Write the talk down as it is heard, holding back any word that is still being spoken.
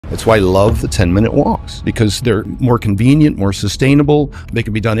That's why I love the 10-minute walks, because they're more convenient, more sustainable. They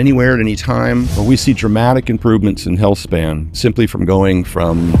can be done anywhere at any time. Well, we see dramatic improvements in health span simply from going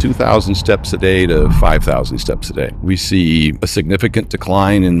from 2,000 steps a day to 5,000 steps a day. We see a significant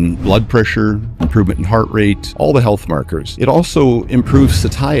decline in blood pressure, improvement in heart rate, all the health markers. It also improves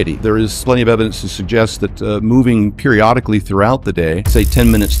satiety. There is plenty of evidence to suggest that moving periodically throughout the day, say 10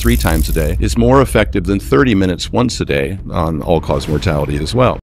 minutes 3 times a day, is more effective than 30 minutes once a day on all-cause mortality as well.